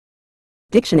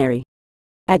Dictionary.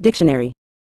 At dictionary.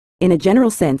 In a general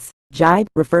sense, jibe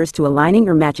refers to aligning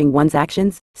or matching one's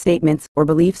actions, statements, or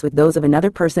beliefs with those of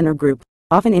another person or group,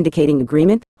 often indicating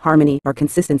agreement, harmony, or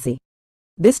consistency.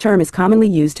 This term is commonly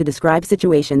used to describe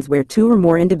situations where two or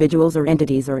more individuals or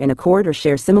entities are in accord or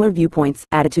share similar viewpoints,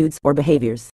 attitudes, or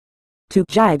behaviors. To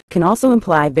jibe can also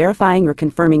imply verifying or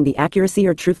confirming the accuracy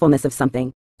or truthfulness of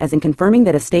something, as in confirming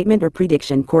that a statement or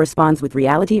prediction corresponds with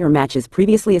reality or matches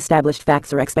previously established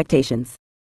facts or expectations.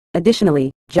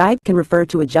 Additionally, jibe can refer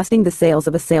to adjusting the sails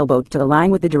of a sailboat to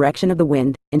align with the direction of the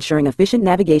wind, ensuring efficient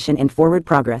navigation and forward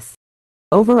progress.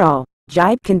 Overall,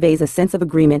 jibe conveys a sense of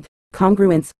agreement,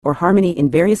 congruence, or harmony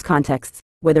in various contexts,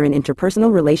 whether in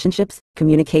interpersonal relationships,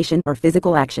 communication, or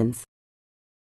physical actions.